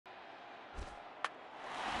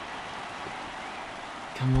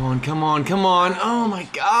Come on, come on, come on. Oh my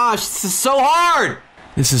gosh, this is so hard.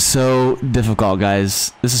 This is so difficult,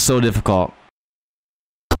 guys. This is so difficult.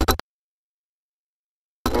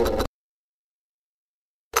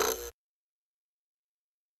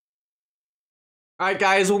 Alright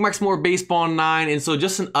guys, welcome back to more Baseball 9, and so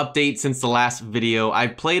just an update since the last video.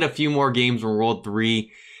 I've played a few more games in World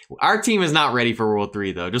 3. Our team is not ready for World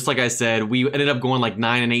 3 though. Just like I said, we ended up going like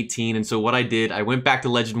 9 and 18, and so what I did, I went back to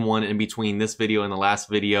Legend 1 in between this video and the last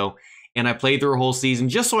video, and I played through a whole season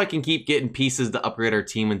just so I can keep getting pieces to upgrade our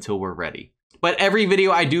team until we're ready. But every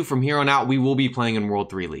video I do from here on out, we will be playing in World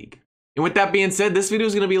 3 League. And with that being said, this video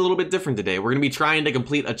is going to be a little bit different today. We're going to be trying to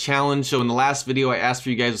complete a challenge. So in the last video, I asked for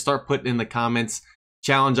you guys to start putting in the comments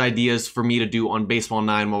challenge ideas for me to do on Baseball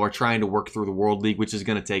 9 while we're trying to work through the World League, which is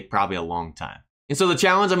going to take probably a long time. And so the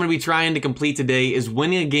challenge I'm going to be trying to complete today is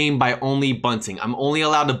winning a game by only bunting. I'm only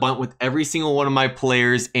allowed to bunt with every single one of my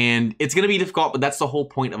players, and it's going to be difficult, but that's the whole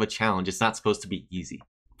point of a challenge. It's not supposed to be easy.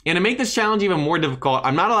 And to make this challenge even more difficult,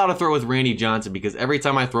 I'm not allowed to throw with Randy Johnson because every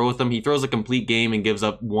time I throw with him, he throws a complete game and gives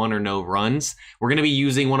up 1 or no runs. We're going to be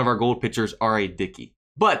using one of our gold pitchers, R.A. Dickey.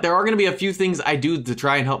 But there are going to be a few things I do to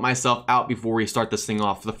try and help myself out before we start this thing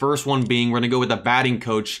off. The first one being we're going to go with a batting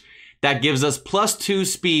coach that gives us +2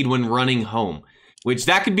 speed when running home, which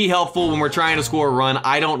that could be helpful when we're trying to score a run.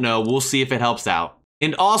 I don't know. We'll see if it helps out.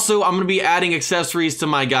 And also, I'm going to be adding accessories to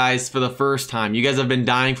my guys for the first time. You guys have been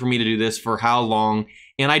dying for me to do this for how long?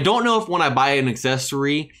 And I don't know if when I buy an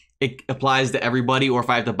accessory, it applies to everybody or if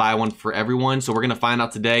I have to buy one for everyone. So we're going to find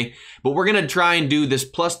out today. But we're going to try and do this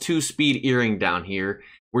 +2 speed earring down here.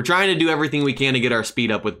 We're trying to do everything we can to get our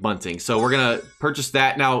speed up with bunting. So we're going to purchase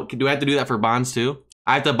that. Now, do I have to do that for bonds too?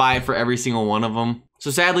 I have to buy it for every single one of them.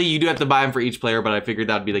 So sadly, you do have to buy them for each player, but I figured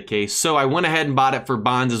that would be the case. So I went ahead and bought it for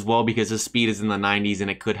bonds as well because his speed is in the 90s and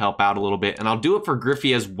it could help out a little bit. And I'll do it for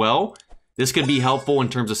Griffey as well. This could be helpful in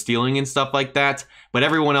terms of stealing and stuff like that, but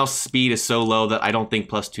everyone else's speed is so low that I don't think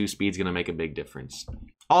 +2 speed is going to make a big difference.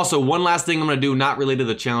 Also, one last thing I'm going to do, not related to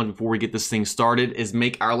the challenge before we get this thing started, is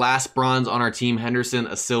make our last bronze on our team, Henderson,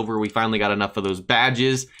 a silver. We finally got enough of those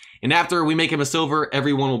badges. And after we make him a silver,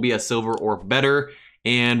 everyone will be a silver or better.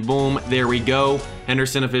 And boom, there we go.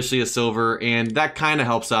 Henderson officially a silver, and that kind of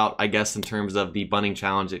helps out, I guess, in terms of the bunting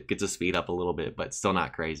challenge. It gets his speed up a little bit, but still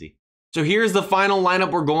not crazy. So here's the final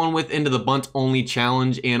lineup we're going with into the bunt only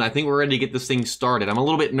challenge, and I think we're ready to get this thing started. I'm a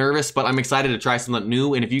little bit nervous, but I'm excited to try something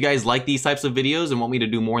new, and if you guys like these types of videos and want me to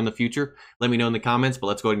do more in the future, let me know in the comments, but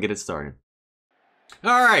let's go ahead and get it started.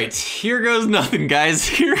 All right, here goes nothing, guys.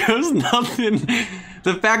 Here goes nothing.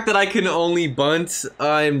 The fact that I can only bunt,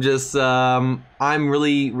 I'm just, I'm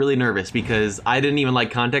really nervous because I didn't even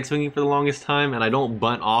like contact swinging for the longest time, and I don't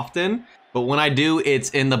bunt often, but when I do, it's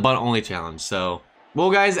in the bunt only challenge, so. Well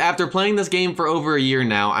guys, after playing this game for over a year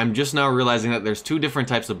now, I'm just now realizing that there's 2 different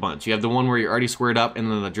types of bunts. You have the one where you're already squared up and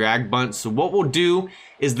then the drag bunt. So what we'll do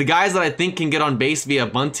is the guys that I think can get on base via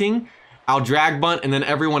bunting, I'll drag bunt, and then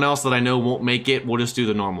everyone else that I know won't make it, we'll just do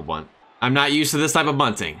the normal bunt. I'm not used to this type of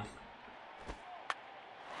bunting.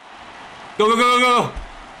 Go, go, go, go, go!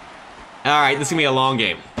 All right, this is gonna be a long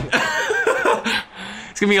game.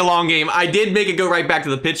 It's gonna be a long game. I did make it go right back to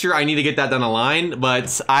the pitcher. I need to get that down the line,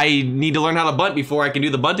 but I need to learn how to bunt before I can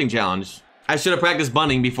do the bunting challenge. I should have practiced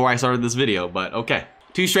bunting before I started this video, but okay.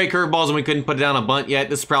 2 straight curveballs and we couldn't put down a bunt yet.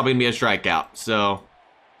 This is probably gonna be a strikeout, so.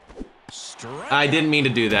 I didn't mean to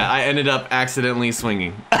do that. I ended up accidentally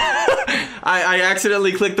swinging. I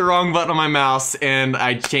accidentally clicked the wrong button on my mouse and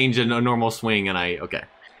I changed a normal swing and okay.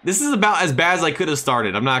 This is about as bad as I could have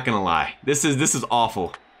started, I'm not gonna lie. This is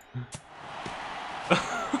awful.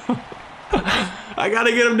 I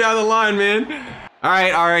gotta get him down the line, man. All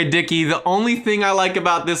right, Dickey. The only thing I like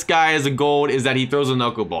about this guy as a gold is that he throws a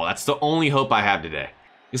knuckleball. That's the only hope I have today.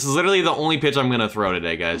 This is literally the only pitch I'm gonna throw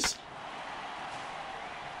today, guys.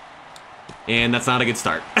 And that's not a good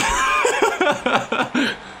start.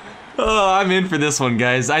 Oh, I'm in for this one,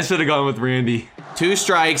 guys. I should have gone with Randy. 2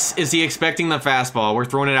 strikes. Is he expecting the fastball? We're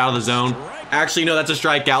throwing it out of the zone. Actually, no, that's a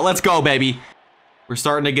strikeout. Let's go, baby. We're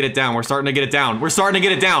starting to get it down. We're starting to get it down. We're starting to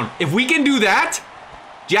get it down. If we can do that,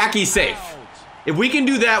 Jackie's safe. If we can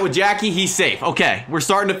do that with Jackie, he's safe. Okay, we're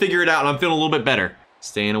starting to figure it out, and I'm feeling a little bit better.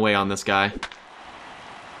 Staying away on this guy.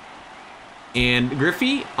 And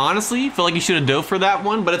Griffey, honestly, feel like he should have dove for that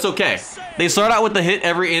one, but it's okay. They start out with the hit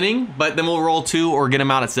every inning, but then we'll roll 2 or get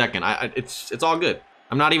him out at second. It's all good.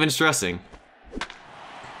 I'm not even stressing.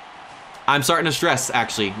 I'm starting to stress,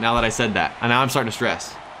 actually, now that I said that. And now I'm starting to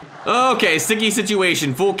stress. Okay, sticky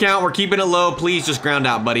situation. Full count. We're keeping it low. Please just ground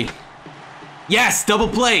out, buddy. Yes, double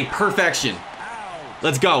play. Perfection.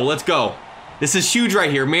 Let's go. Let's go. This is huge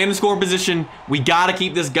right here. Man in score position. We got to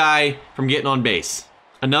keep this guy from getting on base.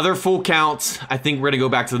 Another full count. I think we're gonna go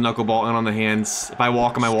back to the knuckleball and on the hands. If I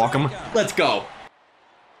walk him, I walk him. Let's go.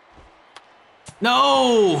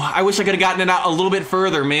 No! I wish I could have gotten it out a little bit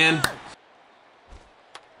further, man.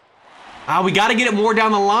 We gotta get it more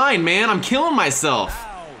down the line, man. I'm killing myself.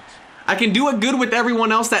 I can do it good with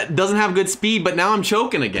everyone else that doesn't have good speed, but now I'm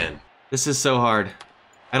choking again. This is so hard.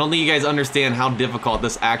 I don't think you guys understand how difficult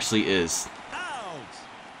this actually is.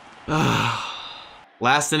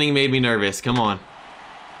 Last inning made me nervous. Come on.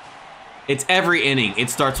 It's every inning. It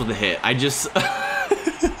starts with a hit. I just...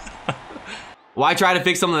 Why try to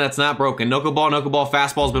fix something that's not broken? Knuckleball,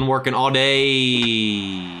 fastball's been working all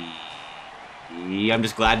day. I'm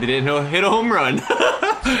just glad they didn't hit a home run.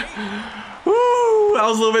 Woo, I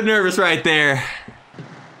was a little bit nervous right there.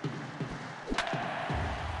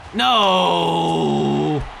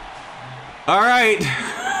 No. All right.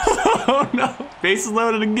 Oh no, bases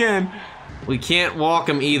loaded again. We can't walk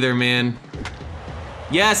him either, man.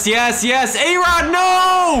 Yes, yes, yes. A-Rod,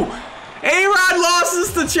 no! A-Rod lost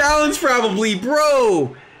us the challenge probably,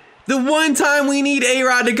 bro. The one time we need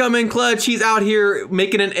A-Rod to come in clutch, he's out here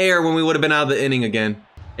making an error when we would have been out of the inning again.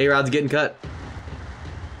 A-Rod's getting cut.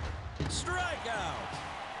 Strikeout.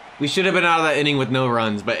 We should have been out of that inning with no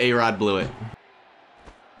runs, but A-Rod blew it.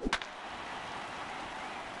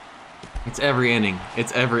 It's every inning.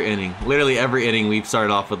 It's every inning. Literally every inning we've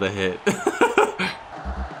started off with a hit.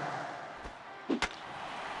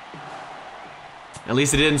 At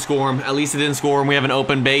least it didn't score him. At least it didn't score him. We have an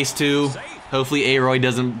open base too. Hopefully A-Roy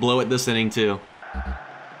doesn't blow it this inning too.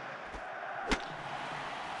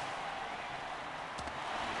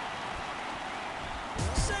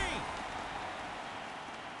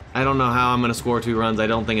 I don't know how I'm gonna score 2 runs. I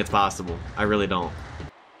don't think it's possible. I really don't.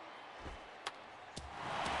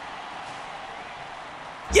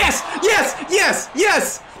 Yes! Yes! Yes!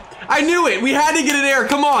 Yes! I knew it! We had to get an error.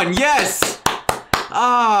 Come on, yes!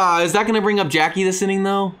 Is that gonna bring up Jackie this inning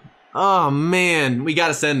though? Oh man, we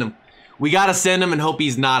gotta send him. We gotta send him and hope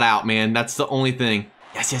he's not out, man. That's the only thing.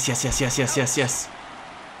 Yes, yes, yes, yes, yes, yes, yes, yes.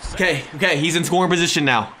 Okay, okay, he's in scoring position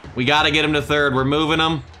now. We gotta get him to third. We're moving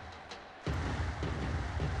him.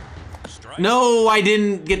 No, I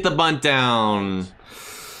didn't get the bunt down.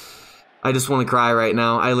 I just want to cry right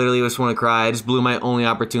now. I literally just want to cry. I just blew my only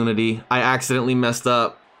opportunity. I accidentally messed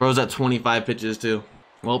up. Bro's at 25 pitches too.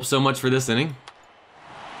 Well, so much for this inning.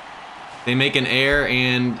 They make an error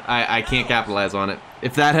and I can't capitalize on it.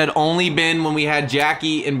 If that had only been when we had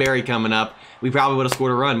Jackie and Barry coming up, we probably would have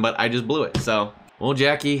scored a run, but I just blew it. So, well,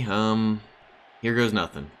 Jackie, here goes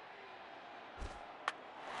nothing.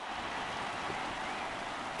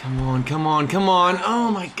 Come on, come on, come on.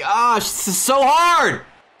 Oh my gosh, this is so hard.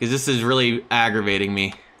 Because this is really aggravating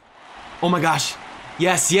me. Oh my gosh.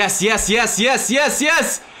 Yes, yes, yes, yes, yes, yes,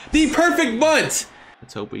 yes. The perfect bunt.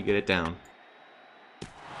 Let's hope we get it down.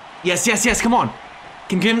 Yes, yes, yes, come on.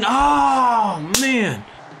 Oh, man.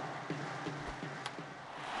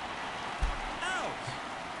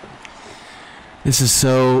 This is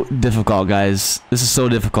so difficult, guys. This is so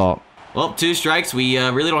difficult. Well, 2 strikes. We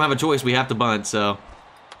really don't have a choice. We have to bunt, so.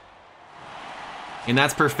 And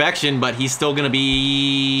that's perfection, but he's still gonna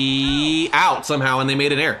be out somehow, and they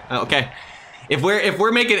made an error. Okay. If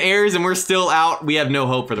we're making errors and we're still out, we have no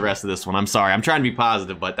hope for the rest of this one. I'm sorry. I'm trying to be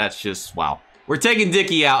positive, but that's just, wow. We're taking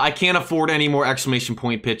Dickey out. I can't afford any more exclamation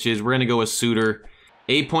point pitches. We're gonna go with Suter.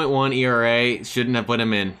 8.1 ERA. Shouldn't have put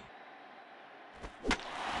him in.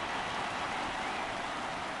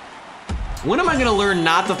 When am I gonna learn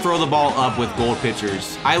not to throw the ball up with gold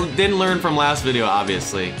pitchers? I didn't learn from last video,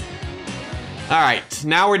 obviously. All right,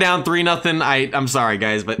 now we're down 3-0. I'm sorry,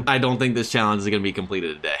 guys, but I don't think this challenge is gonna be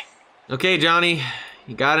completed today. Okay, Johnny,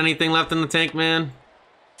 you got anything left in the tank, man?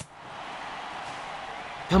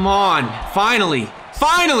 Come on, finally,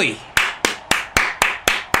 finally!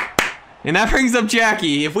 And that brings up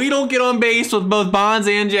Jackie. If we don't get on base with both Bonds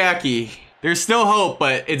and Jackie, there's still hope,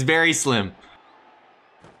 but it's very slim.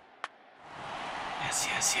 Yes,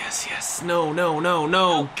 yes, yes, yes. No, no, no,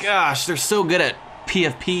 no. Gosh, they're so good at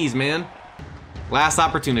PFPs, man. Last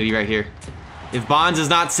opportunity right here. If Bonds is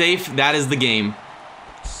not safe, that is the game.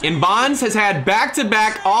 And Bonds has had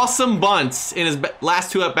back-to-back awesome bunts in his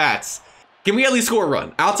last 2 at-bats. Can we at least score a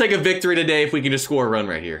run? I'll take a victory today if we can just score a run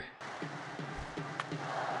right here.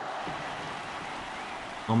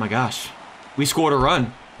 Oh my gosh. We scored a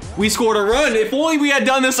run. We scored a run. If only we had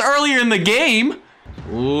done this earlier in the game.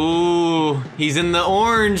 Ooh, he's in the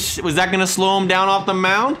orange. Was that gonna slow him down off the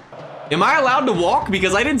mound? Am I allowed to walk?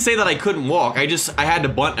 Because I didn't say that I couldn't walk. I had to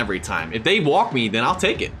bunt every time. If they walk me, then I'll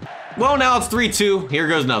take it. Well, now it's 3-2. Here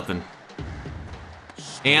goes nothing.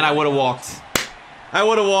 And I would have walked. I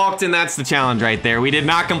would have walked, and that's the challenge right there. We did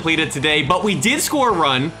not complete it today, but we did score a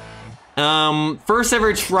run. First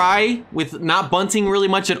ever try with not bunting really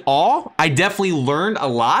much at all. I definitely learned a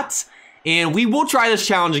lot, and we will try this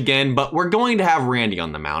challenge again, but we're going to have Randy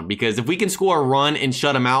on the mound because if we can score a run and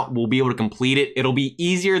shut him out, we'll be able to complete it. It'll be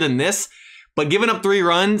easier than this, but giving up 3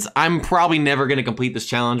 runs, I'm probably never going to complete this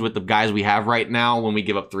challenge with the guys we have right now when we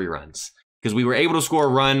give up 3 runs because we were able to score a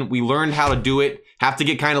run. We learned how to do it. Have to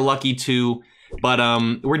get kind of lucky too. But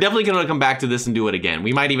we're definitely going to come back to this and do it again.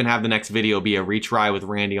 We might even have the next video be a retry with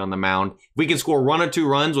Randy on the mound. If we can score 1 or 2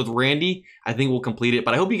 runs with Randy, I think we'll complete it.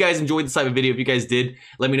 But I hope you guys enjoyed this type of video. If you guys did,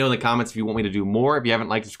 let me know in the comments if you want me to do more. If you haven't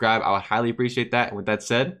liked, subscribe, I would highly appreciate that. And with that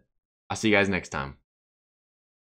said, I'll see you guys next time.